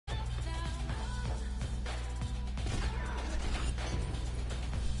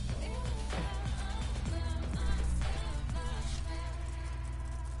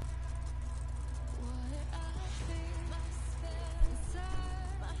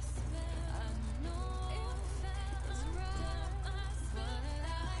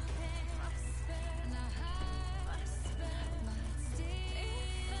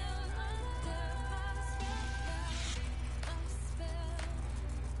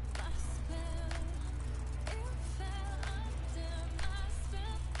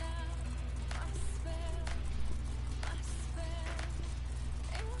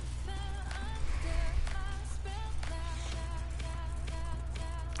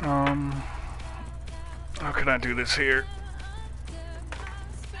Um, how can I do this here?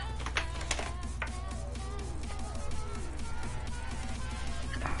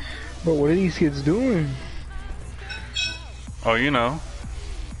 But what are these kids doing? Oh, you know.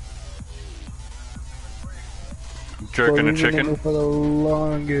 Bro, Jerking a we've been in chicken. there for the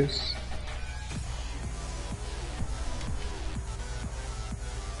longest.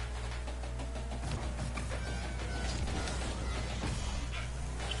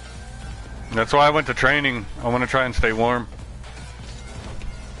 That's why I went to training. I want to try and stay warm.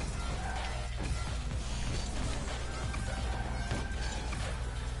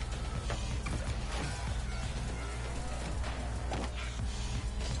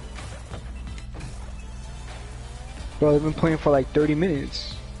 Bro, they've been playing for like 30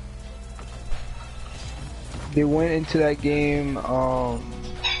 minutes. They went into that game,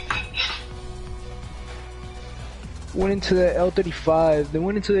 went into the L35. They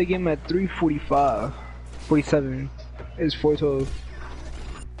went into that game at 3:45, 47. It's 4:12.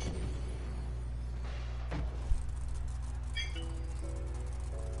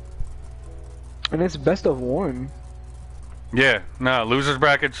 And it's best of one. Yeah, no, losers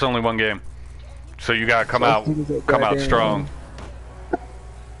bracket's only one game. So you gotta come out strong.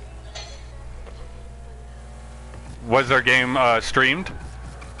 Was their game streamed?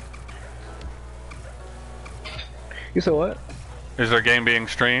 You said what? Is their game being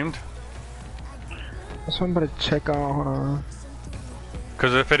streamed? That's what I'm about to check out. Hold on.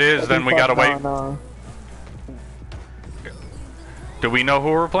 Because if it is, then we gotta wait. No. Do we know who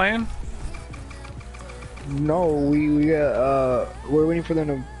we're playing? No, we got we're waiting for them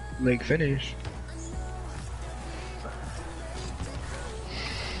to like finish.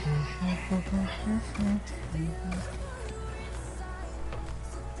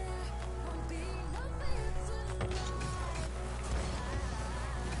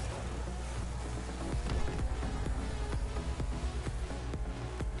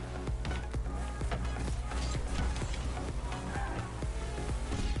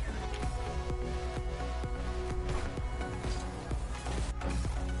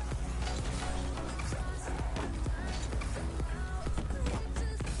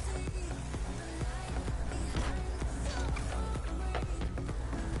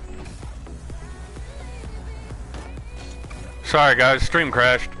 Sorry guys, stream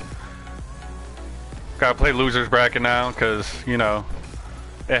crashed. Gotta play losers bracket now, cause you know,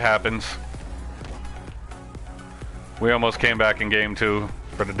 it happens. We almost came back in game 2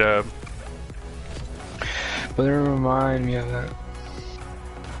 for the dub. But don't remind me of that.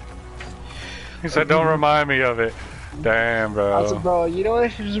 He said, "Don't remind me of it." Damn, bro. Also, bro, you know what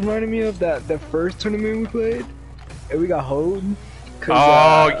it just reminded me of? The first tournament we played, and we got hoed.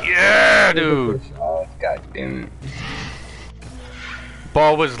 Oh yeah, dude. Oh, God damn it.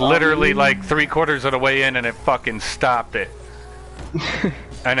 Ball was literally like 3/4 of the way in, and it fucking stopped it,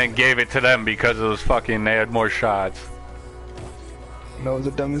 and then gave it to them because it was fucking. They had more shots. That was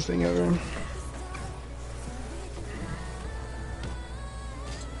the dumbest thing ever.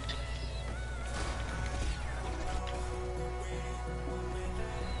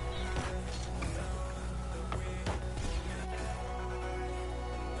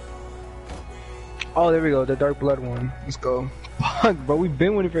 Oh, there we go, the Dark Blood one. Let's go. Fuck, bro, we've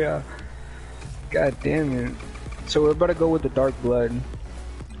been waiting for y'all. God damn it. So we're about to go with the Dark Blood.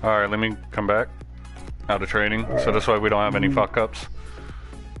 Alright, let me come back out of training, so this way we don't have any fuck ups.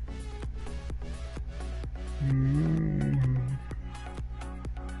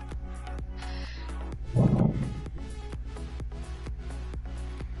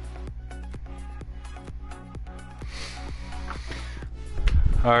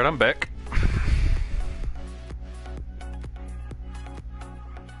 Alright, I'm back.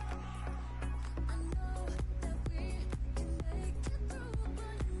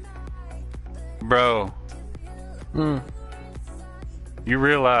 Bro. You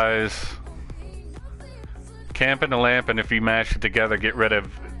realize camp and the lamp, and if you mash it together, get rid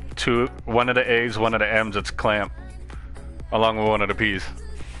of one of the A's, one of the M's, it's clamp. Along with one of the P's.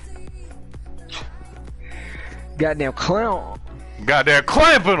 Goddamn clown. Goddamn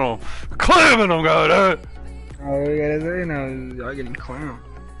clamping them! Clamping them, goddamn! All we gotta say now is y'all getting clown.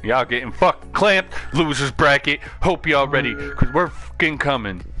 Y'all getting fucked clamped, losers bracket. Hope y'all ready, cause we're fucking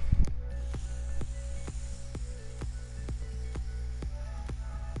coming.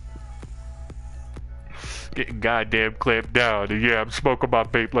 Getting goddamn clamped down. And yeah, I'm smoking my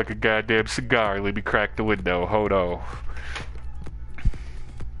vape like a goddamn cigar. Let me crack the window. Hold on.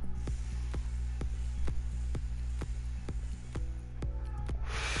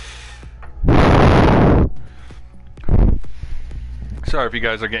 sorry if you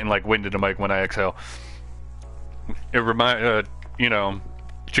guys are getting like wind in the mic when I exhale. It you know,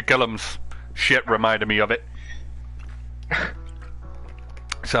 Chickillum's shit reminded me of it.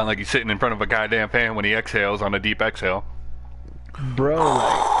 Sound like he's sitting in front of a goddamn fan when he exhales on a deep exhale. Bro,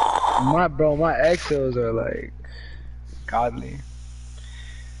 like, my exhales are like godly.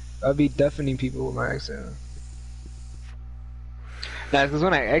 I'll be deafening people with my exhale. Nah, because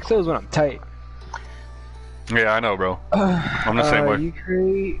when I exhale is when I'm tight. Yeah, I know, bro. I'm the same way. You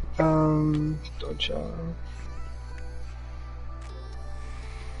create, don't y'all.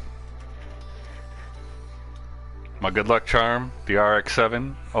 My good luck charm, the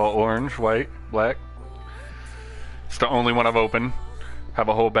RX-7, all orange, white, black. It's the only one I've opened. Have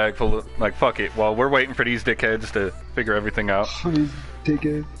a whole bag full of, like, fuck it. While we're waiting for these dickheads to figure everything out. These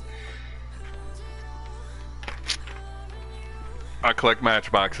dickheads. I collect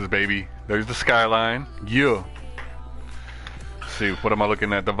matchboxes, baby. There's the Skyline. Yeah. Let's see, what am I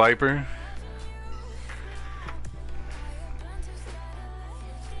looking at? The Viper.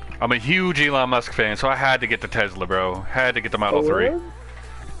 I'm a huge Elon Musk fan, so I had to get the Tesla, bro. Had to get the Model 3. What?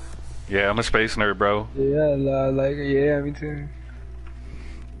 Yeah, I'm a space nerd, bro. Yeah, like, yeah, me too.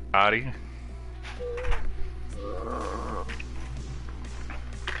 Audi.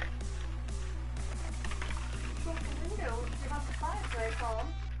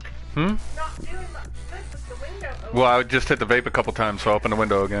 Hmm? Well, I just hit the vape a couple times, so I opened the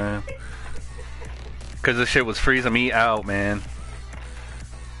window again. Cause this shit was freezing me out, man.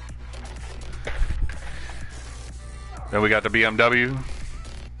 Then we got the BMW.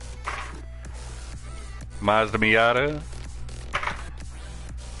 Mazda Miata.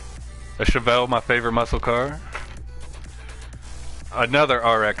 A Chevelle, my favorite muscle car. Another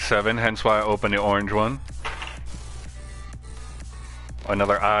RX-7, hence why I opened the orange one.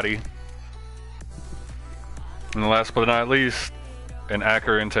 Another Audi. And last but not least, an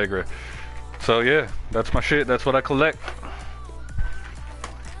Acura Integra. So yeah, that's my shit. That's what I collect.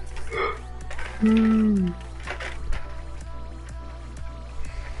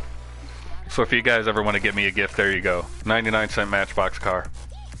 So if you guys ever want to get me a gift, there you go. 99-cent Matchbox car.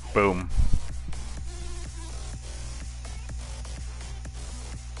 Boom.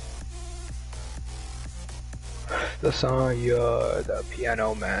 The song, you're the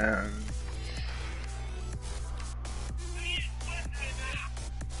piano man.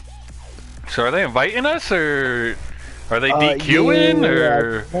 So are they inviting us, or are they DQing,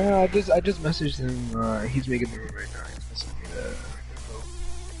 or? No, I just messaged him. He's making the room right now. He's messaging me the info.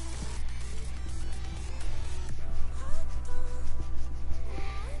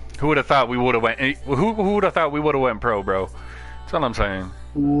 Who would have thought we would have went? Who would have thought we would have went pro, bro? That's all I'm saying.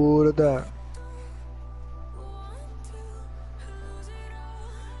 Who would have thought?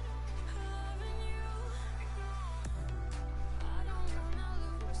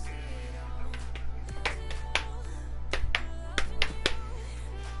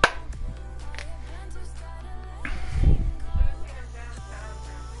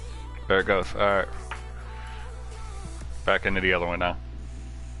 There it goes. Alright. Back into the other one now.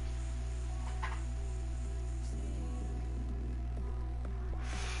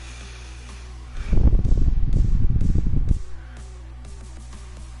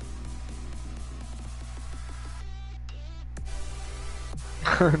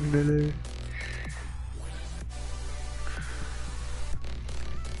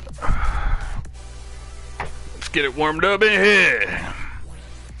 Let's get it warmed up in here.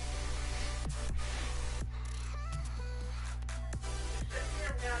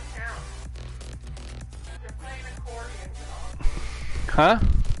 Huh?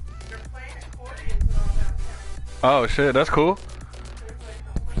 Oh shit, that's cool.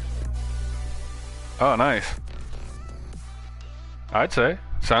 Oh, nice. I'd say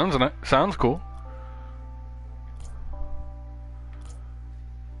sounds cool.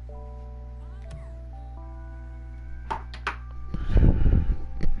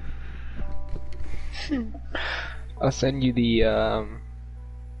 I'll send you the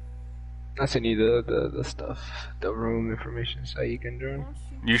the stuff, the room information, so you can join.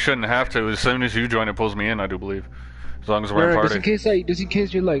 You shouldn't have to. As soon as you join, it pulls me in. I do believe, as long as we're in Just party. in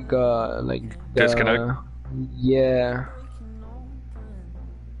case you're like Disconnect? Yeah.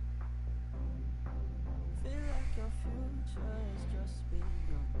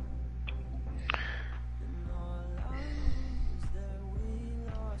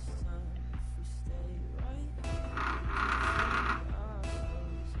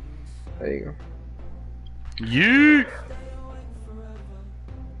 There you go. You.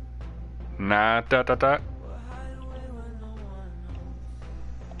 Nah, da.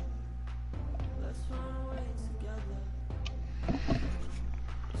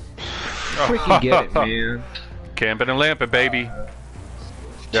 freaking get it, man. Camping and lamping, baby.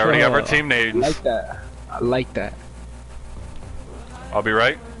 They already have our team names. I like that. I like that. I'll be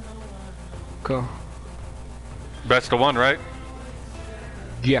right. Cool. Best of one, right?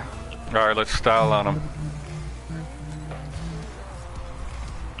 Yeah. Alright, let's style on them.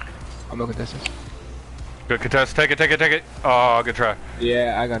 I'm gonna contest this. Good contest. Take it, take it, take it. Oh, good try.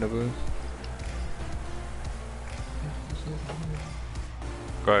 Yeah, I got a boost.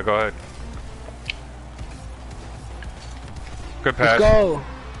 Go ahead, go ahead. Good pass. Let's go.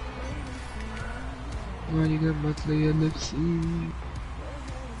 Oh, you got monthly NFC.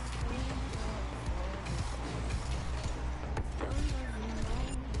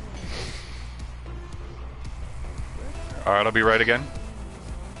 Alright, I'll be right again.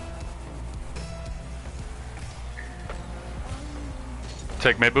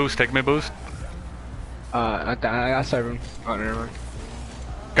 Take mid boost, take mid boost. I serve him. Oh, never mind.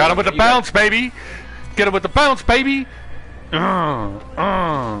 Got him with the bounce, baby! Get him with the bounce, baby! Feel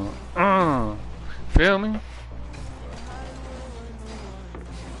me?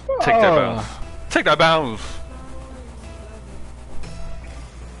 Take that bounce. Take that bounce!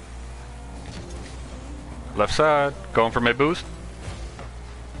 Left side, going for mid boost.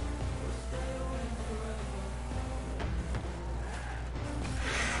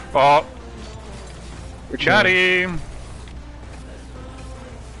 Oh, got him.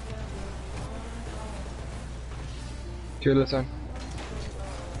 Kill this one.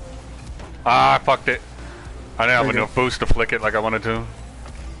 Ah, I fucked it. I didn't have Okay. enough boost to flick it like I wanted to.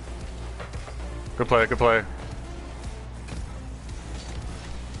 Good play, good play.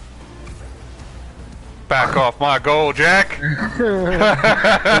 Back off my goal, Jack.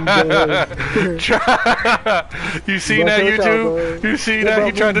 You see that, you two? You see that?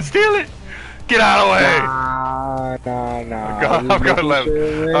 He tried to steal it. Get out of the way. Nah. I'm going left.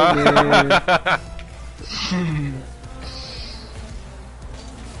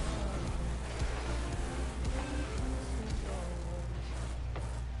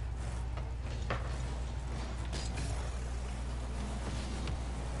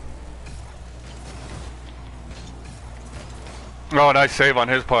 Oh, nice save on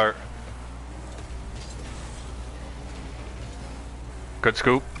his part. Good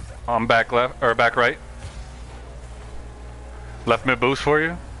scoop. I'm back left, or back right. Left mid boost for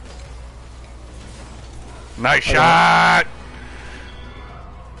you. Nice shot!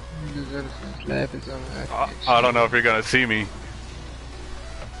 I don't know if you're gonna see me.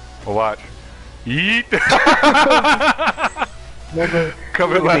 Well, watch. Yeet!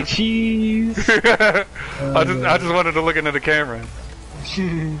 Coming left. Cheese. I just wanted to look into the camera.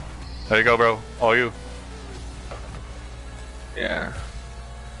 There you go, bro. All you. Yeah.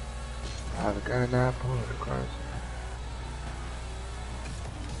 I've got an apple across.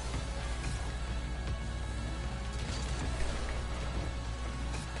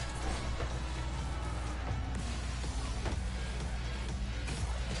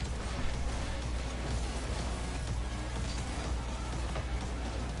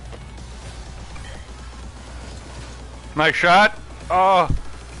 Nice shot. Oh.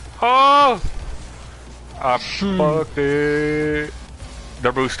 Oh. I fucked it.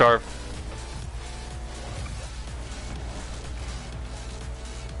 They're boost starved.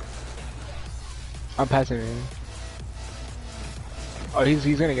 I'm passing it. Oh, he's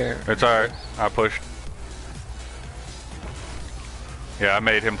gonna get it. It's alright. I pushed. Yeah, I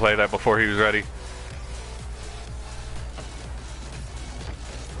made him play that before he was ready.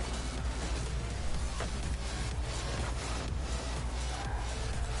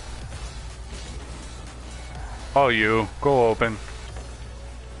 Oh, you. Go open.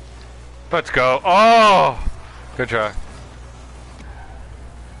 Let's go. Oh! Good try.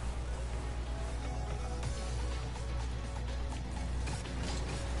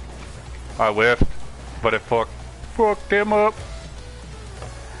 I whiffed, but it fucked him up.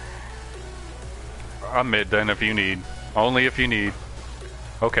 I'm mid then if you need. Only if you need.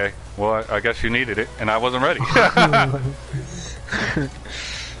 Okay, well I guess you needed it, and I wasn't ready. I'm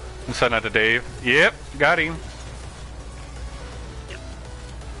sending that to Dave. Yep, got him.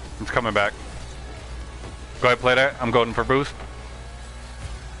 It's coming back. Go ahead, play that. I'm going for boost.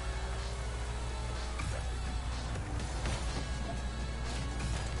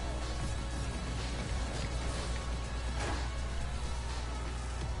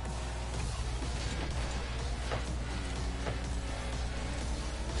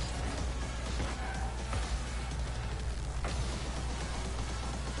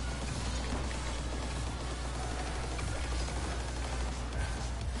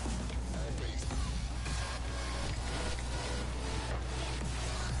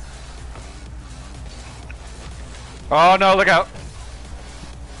 Oh no, look out.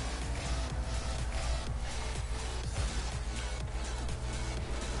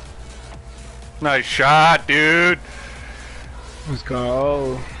 Nice shot, dude. Let's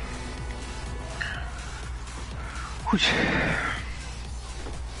go. Whoosh.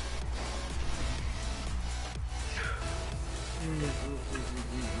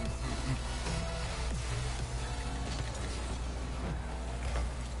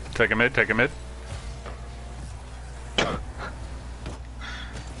 Take a mid, take a mid.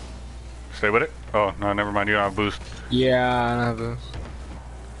 Stay with it. Oh, no, never mind. You don't have boost. Yeah, I don't have a...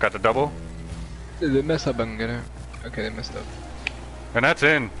 Got the double. They messed up, I can get it. Okay, they messed up. And that's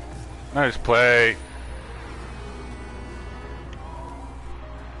in. Nice play.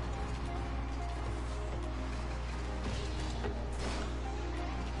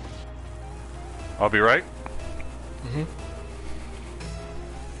 I'll be right. Mm-hmm.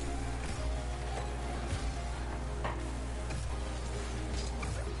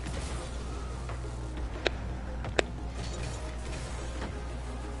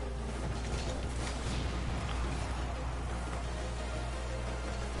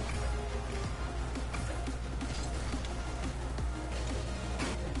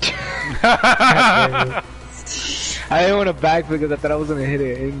 I didn't want to back because I thought I was gonna hit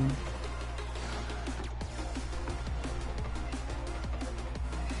it. And...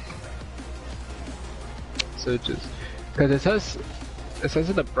 So just because it says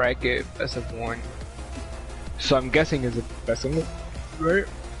in the bracket best of one, so I'm guessing it's a best of one, right?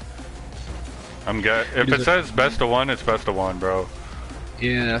 If it says best of one, it's best of one, bro.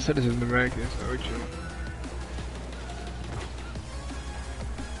 Yeah, that's what it is in the bracket. So true.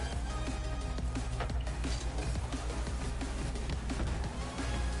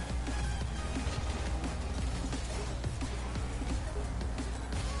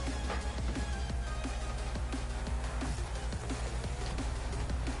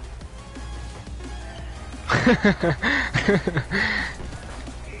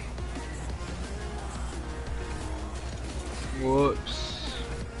 Whoops.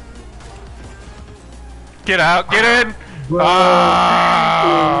 Get out, get in! Bro,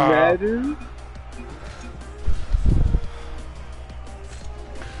 Ah! imagine.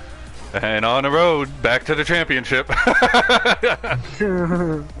 And on the road, back to the championship.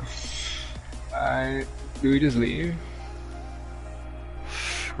 Alright, do we just leave?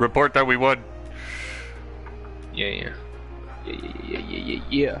 Report that we won. Yeah.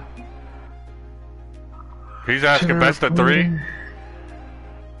 He's asking best of three.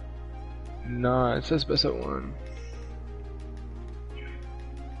 Nah, it says best of one.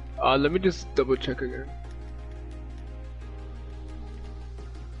 Let me just double check again.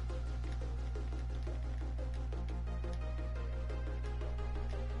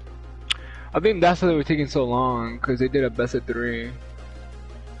 I think that's why they were taking so long, because they did a best of three.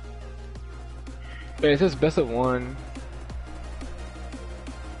 Yeah, it says best of one.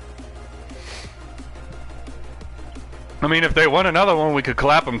 I mean, if they won another one, we could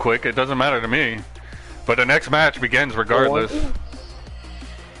clap them quick. It doesn't matter to me. But the next match begins regardless.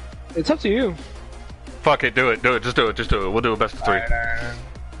 It's up to you. Fuck it, do it, just do it. We'll do a best of three.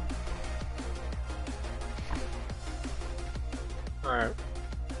 Alright.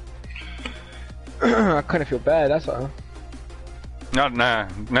 I kind of feel bad, that's all.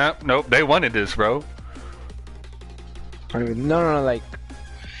 Nope. They wanted this, bro. I don't even, no, like,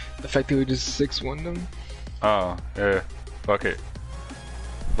 the fact that we just 6-1 them. Oh, yeah. Fuck it.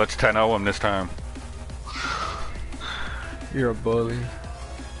 Let's 10-0 them this time. You're a bully.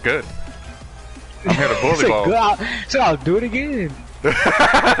 Good. I'm here to bully ball. So I'll do it again.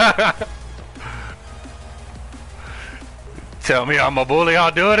 Tell me I'm a bully,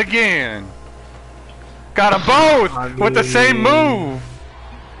 I'll do it again. Got them both with the same move.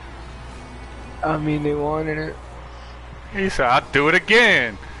 I mean, they wanted it. He said, I'll do it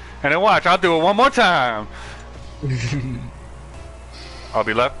again. And then watch, I'll do it one more time. I'll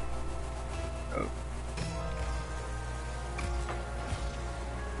be left. Oh.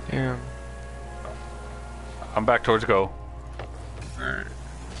 Damn. I'm back towards goal. Alright.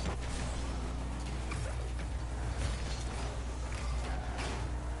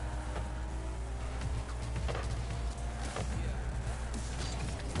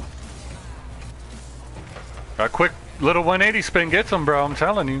 A quick little 180 spin gets him, bro. I'm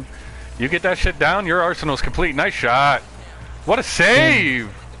telling you. You get that shit down, your arsenal's complete. Nice shot. What a save!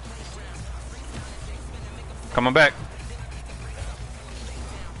 Coming back.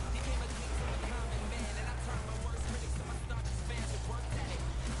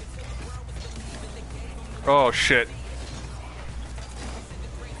 Oh shit.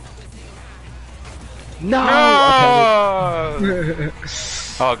 No! No!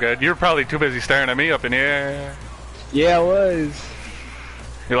 All good. You're probably too busy staring at me up in the air. Yeah, I was.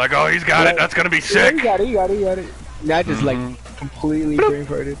 You're like, oh, he's got it. That's gonna be Yeah, sick. you got it, you got it, you got it. Not just like completely brain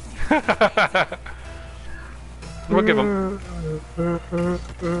farted. We'll give him.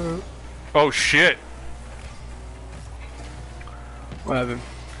 Oh shit! What happened?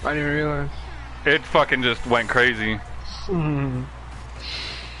 I didn't even realize. It fucking just went crazy.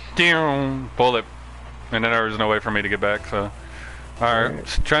 Damn, bullet, and then there was no way for me to get back. So, all right,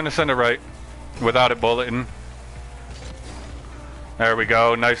 trying to send it right without it bulleting. There we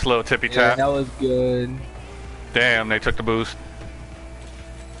go. Nice little tippy Yeah, tap. that was good. Damn, they took the boost.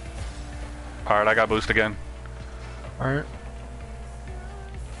 All right, I got boost again. Alright.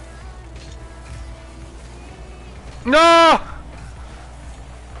 No!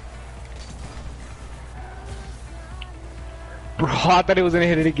 Bro, I thought it was gonna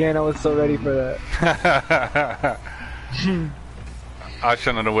hit it again. I was so ready for that. I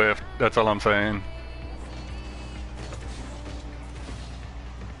shouldn't have whiffed. That's all I'm saying.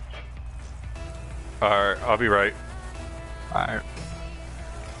 Alright, I'll be right. Alright.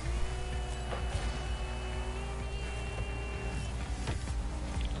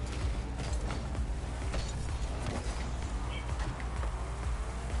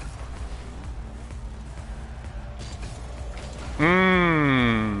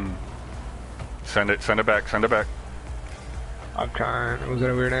 Send it back, send it back. I'm trying. Was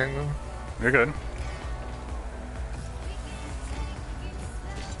that a weird angle? You're good.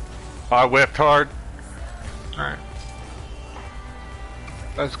 I whipped hard. Alright.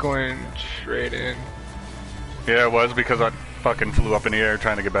 That's going straight in. Yeah, it was because I fucking flew up in the air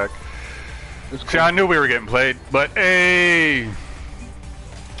trying to get back. That's See, cool. I knew we were getting played, but hey,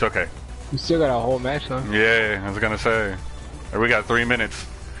 it's okay. We still got a whole match though. Yeah, I was gonna say. We got 3 minutes.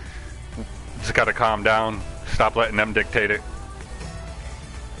 Just gotta calm down. Stop letting them dictate it.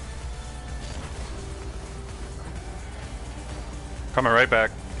 Coming right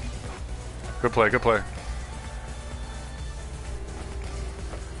back. Good play, good play.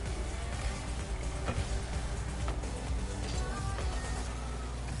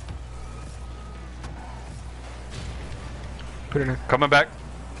 Put it in. Coming back.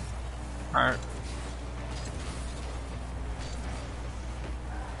 Alright.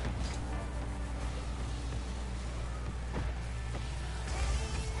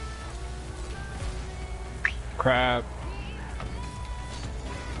 Crap.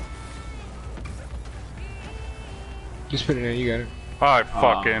 Just put it in, you got it. I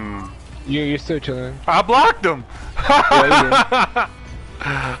fucking... You're still chilling. I blocked him! Yeah,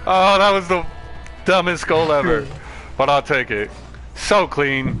 Oh, that was the dumbest goal ever. But I'll take it. So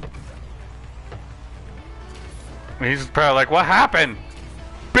clean. He's probably like, what happened?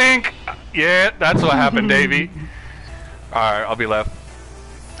 Bink! Yeah, that's what happened, Davey. Alright, I'll be left.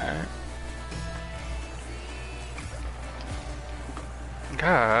 Alright.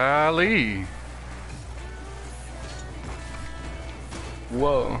 Golly.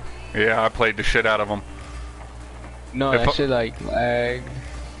 Whoa. Yeah, I played the shit out of him. No, If that I- shit like lag.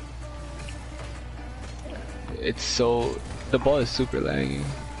 It's so... The ball is super laggy.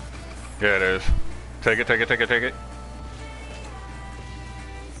 Yeah, it is. Take it, take it, take it, take it.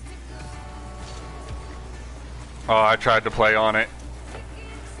 Oh, I tried to play on it.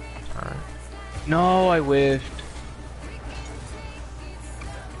 Alright. No, I whiffed.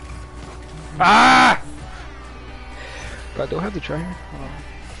 Ah! But I don't have to try.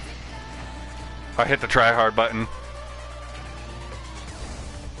 I hit the try hard button.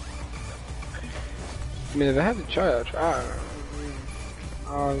 I mean, if I have to try, I'll try.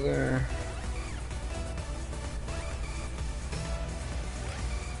 Oh, there.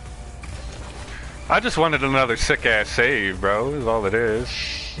 I just wanted another sick ass save, bro. Is all it is.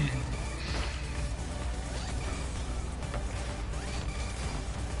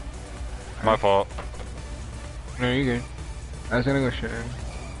 My fault. No, you're good. I was gonna go straight in.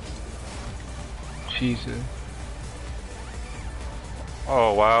 Jesus.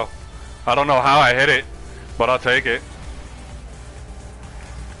 Oh wow. I don't know how I hit it, but I'll take it.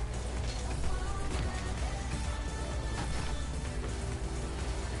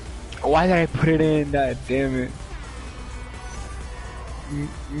 Why did I put it in? God damn it.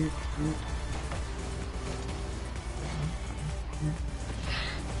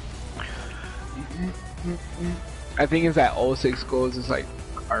 I think it's that all 6 goals is like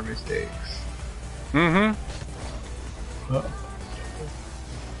our mistakes. Mm-hmm.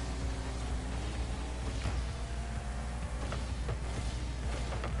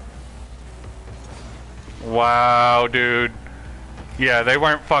 Wow, dude. Yeah, they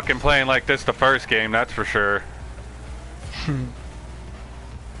weren't fucking playing like this the first game, that's for sure.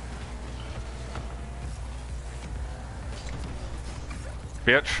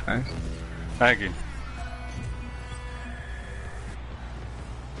 Bitch. Nice. Thank you.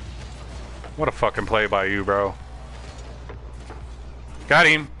 What a fucking play by you, bro. Got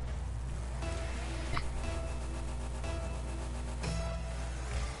him.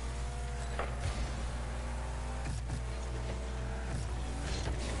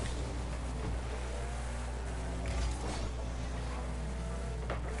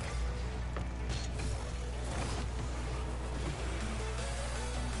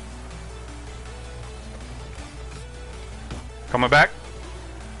 Coming back.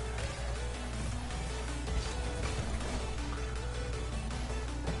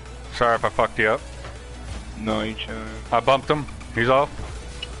 Sorry if I fucked you up. No, you chilling. I bumped him. He's off.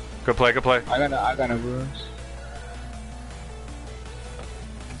 Good play, good play. I got no wounds.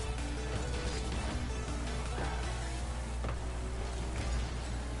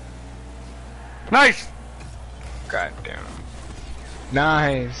 Nice! God damn.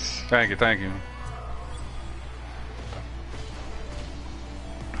 Nice. Thank you, thank you.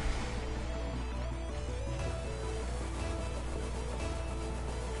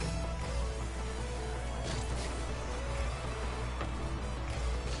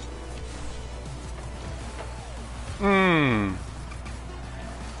 Mmm.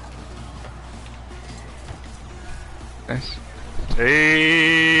 Nice.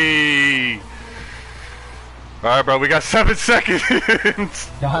 Hey. All right, bro. We got 7 seconds.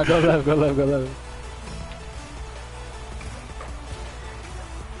 Nah, go left, go left, go left.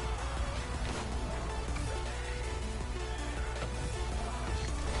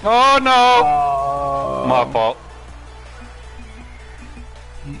 Oh no! Oh. My fault.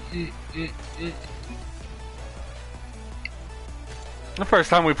 The first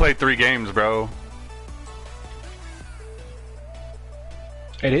time we played 3 games, bro.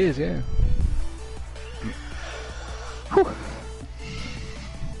 It is, yeah. Whew.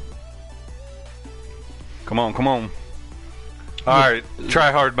 Come on, come on. Alright,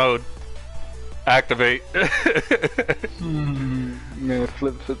 try hard mode. Activate. Man,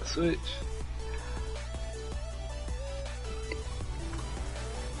 flip the switch.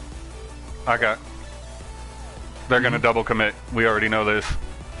 I got. They're gonna double commit. We already know this.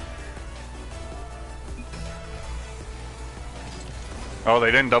 Oh,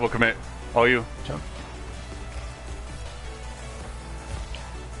 they didn't double commit. All you. Jump.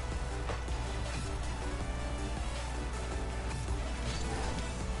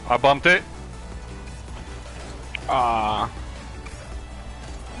 I bumped it. Ah.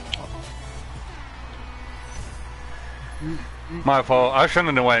 My fault. I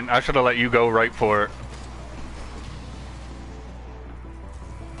shouldn't have went. I should have let you go right for it.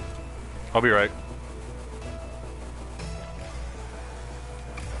 I'll be right.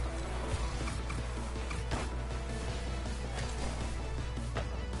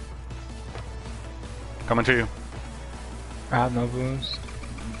 Coming to you. I have no wounds.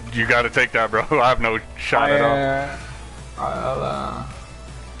 You gotta take that, bro. I have no shot at all. I'll,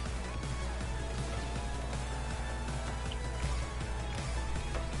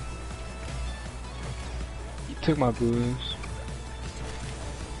 You took my booze.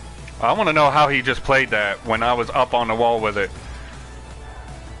 I want to know how he just played that when I was up on the wall with it.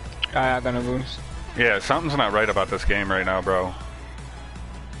 I got no booze. Yeah, something's not right about this game right now, bro.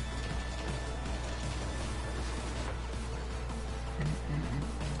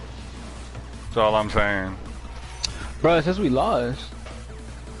 That's all I'm saying. Bro, it says we lost.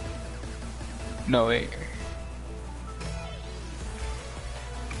 No, wait.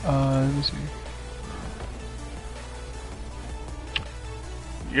 Let me see.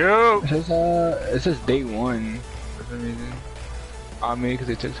 Yo! It says day 1 for some reason. Maybe because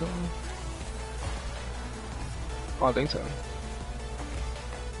they took so long. I don't think so.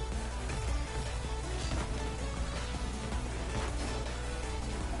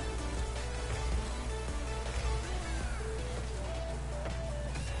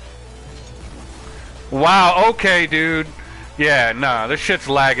 Wow, okay, dude. Yeah, nah, this shit's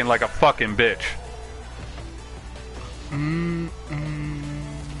lagging like a fucking bitch.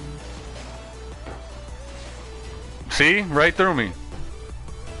 See? Right through me.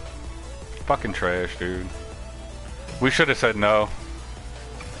 Fucking trash, dude. We should have said no.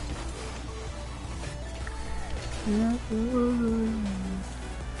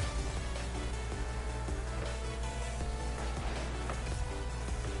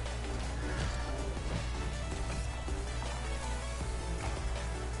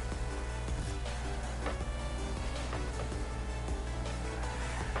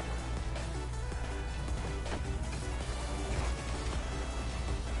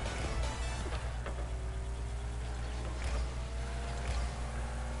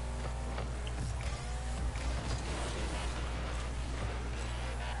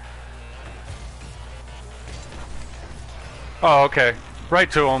 Oh, okay.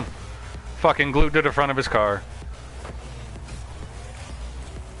 Right to him. Fucking glued to the front of his car.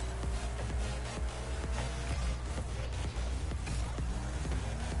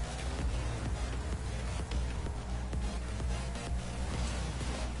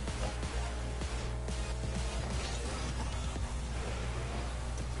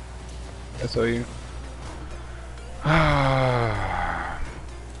 That's all you.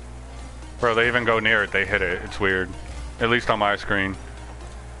 Bro, they even go near it, they hit it. It's weird. At least on my screen.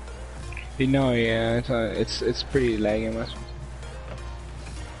 You know, yeah, it's pretty laggy. Must.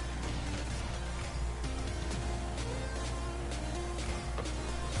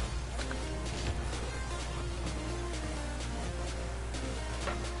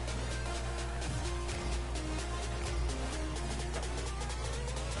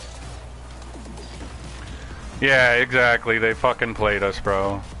 Yeah, exactly. They fucking played us,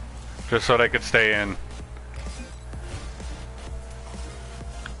 bro. Just so they could stay in.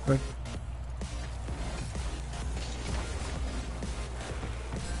 What?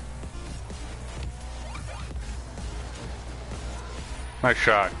 Nice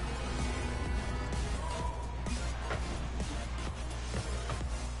shot.